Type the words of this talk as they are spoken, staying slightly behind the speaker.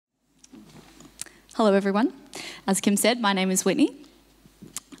Hello everyone. As Kim said, my name is Whitney.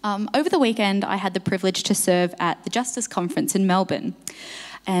 Over the weekend, I had the privilege to serve at the Justice Conference in Melbourne.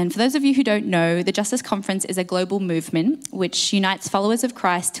 And for those of you who don't know, the Justice Conference is a global movement which unites followers of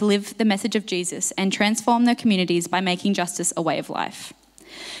Christ to live the message of Jesus and transform their communities by making justice a way of life.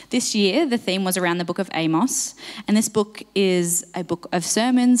 This year, the theme was around the book of Amos, and this book is a book of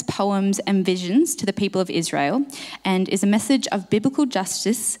sermons, poems, and visions to the people of Israel, and is a message of biblical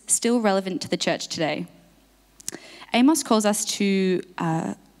justice still relevant to the church today. Amos calls us to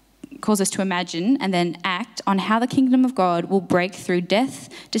imagine and then act on how the kingdom of God will break through death,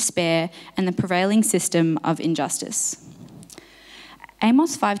 despair, and the prevailing system of injustice.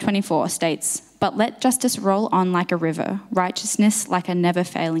 Amos 5:24 states, "But let justice roll on like a river, righteousness like a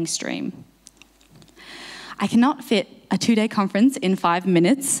never-failing stream." I cannot fit a 2-day conference in 5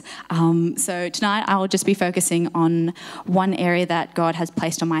 minutes, so tonight I will just be focusing on one area that God has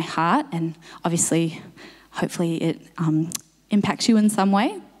placed on my heart, and obviously, hopefully it impacts you in some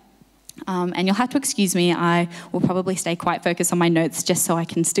way. And you'll have to excuse me, I will probably stay quite focused on my notes just so I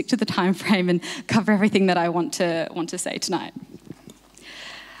can stick to the time frame and cover everything that I want to say tonight.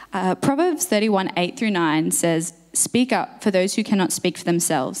 Proverbs 31:8-9 says, "Speak up for those who cannot speak for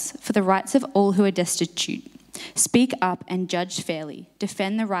themselves, for the rights of all who are destitute. Speak up and judge fairly.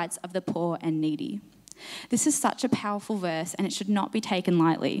 Defend the rights of the poor and needy." This is such a powerful verse, and it should not be taken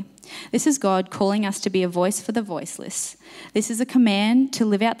lightly. This is God calling us to be a voice for the voiceless. This is a command to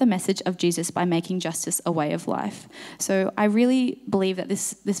live out the message of Jesus by making justice a way of life. So I really believe that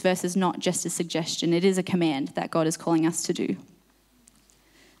this verse is not just a suggestion, it is a command that God is calling us to do.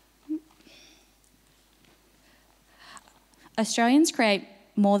 Australians create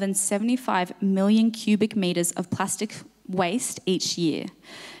more than 75 million cubic metres of plastic waste each year.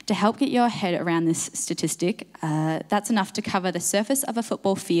 To help get your head around this statistic, that's enough to cover the surface of a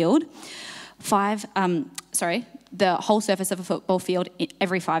football field, the whole surface of a football field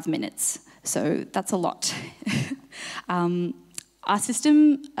every 5 minutes. So that's a lot. Our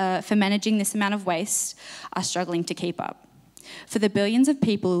system for managing this amount of waste are struggling to keep up. For the billions of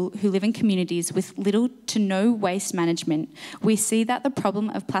people who live in communities with little to no waste management, we see that the problem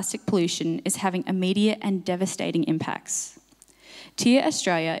of plastic pollution is having immediate and devastating impacts. Tear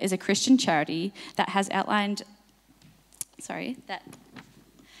Australia is a Christian charity that has outlined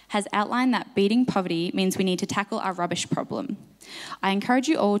that beating poverty means we need to tackle our rubbish problem. I encourage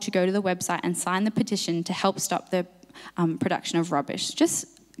you all to go to the website and sign the petition to help stop the production of rubbish. Just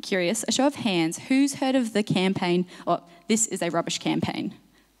curious, a show of hands, who's heard of the campaign, or this is a rubbish campaign?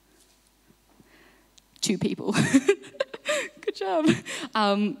 2 people. Good job.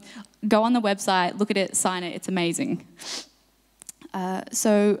 Go on the website, look at it, sign it, it's amazing.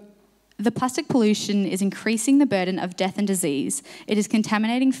 So the plastic pollution is increasing the burden of death and disease. It is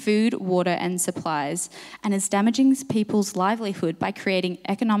contaminating food, water and supplies, and is damaging people's livelihood by creating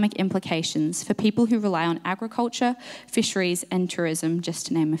economic implications for people who rely on agriculture, fisheries and tourism, just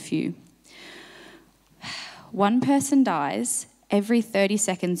to name a few. 1 person dies every 30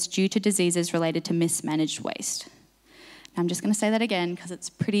 seconds due to diseases related to mismanaged waste. Now, I'm just going to say that again because it's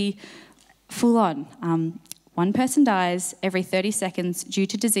pretty full on. 1 person dies every 30 seconds due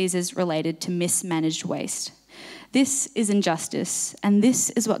to diseases related to mismanaged waste. This is injustice, and this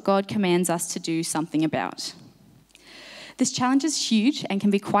is what God commands us to do something about. This challenge is huge and can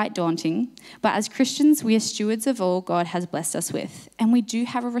be quite daunting, but as Christians, we are stewards of all God has blessed us with, and we do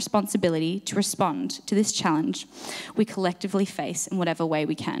have a responsibility to respond to this challenge we collectively face in whatever way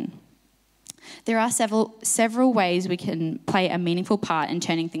we can. There are several ways we can play a meaningful part in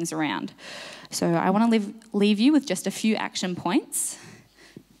turning things around. So I want to leave you with just a few action points.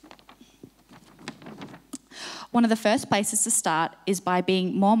 One of the first places to start is by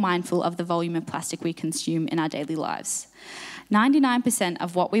being more mindful of the volume of plastic we consume in our daily lives. 99%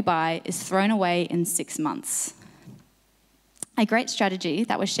 of what we buy is thrown away in 6 months. A great strategy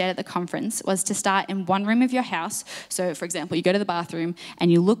that was shared at the conference was to start in one room of your house. So, for example, you go to the bathroom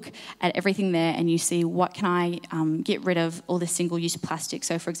and you look at everything there and you see, what can I get rid of all the single-use plastic?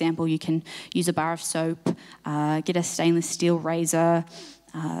 So, for example, you can use a bar of soap, get a stainless steel razor,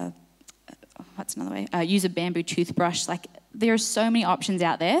 what's another way? Use a bamboo toothbrush. Like, there are so many options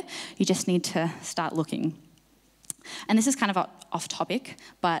out there. You just need to start looking. And this is kind of off topic,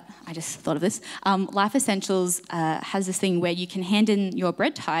 but I just thought of this. Life Essentials has this thing where you can hand in your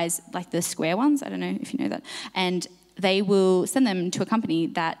bread ties, like the square ones, I don't know if you know that, and they will send them to a company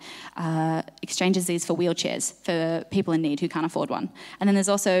that exchanges these for wheelchairs for people in need who can't afford one. And then there's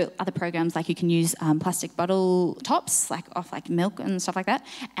also other programs like you can use plastic bottle tops, like off like milk and stuff like that,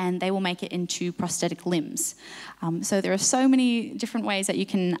 and they will make it into prosthetic limbs. So there are so many different ways that you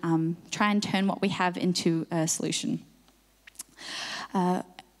can try and turn what we have into a solution.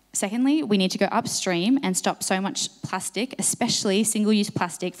 Secondly, we need to go upstream and stop so much plastic, especially single-use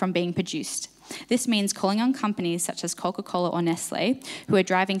plastic, from being produced. This means calling on companies such as Coca-Cola or Nestle, who are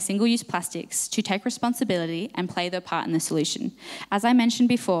driving single-use plastics, to take responsibility and play their part in the solution. As I mentioned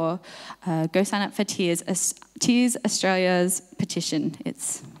before, go sign up for Tears Australia's petition.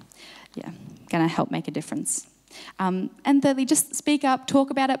 It's going to help make a difference. And thirdly, just speak up,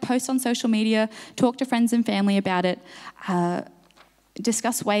 talk about it, post on social media, talk to friends and family about it.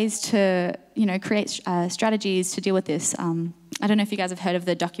 Discuss ways to, create strategies to deal with this. I don't know if you guys have heard of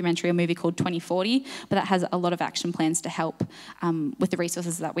the documentary or movie called 2040, but that has a lot of action plans to help with the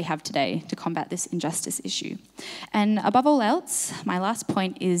resources that we have today to combat this injustice issue. And above all else, my last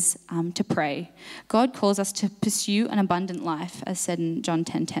point is to pray. God calls us to pursue an abundant life, as said in John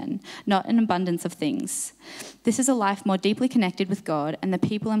 10:10, not an abundance of things. This is a life more deeply connected with God and the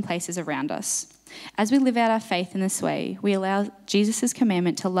people and places around us. As we live out our faith in this way, we allow Jesus'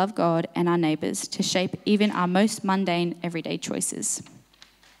 commandment to love God and our neighbours to shape even our most mundane, everyday choices.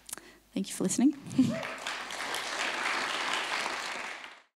 Thank you for listening.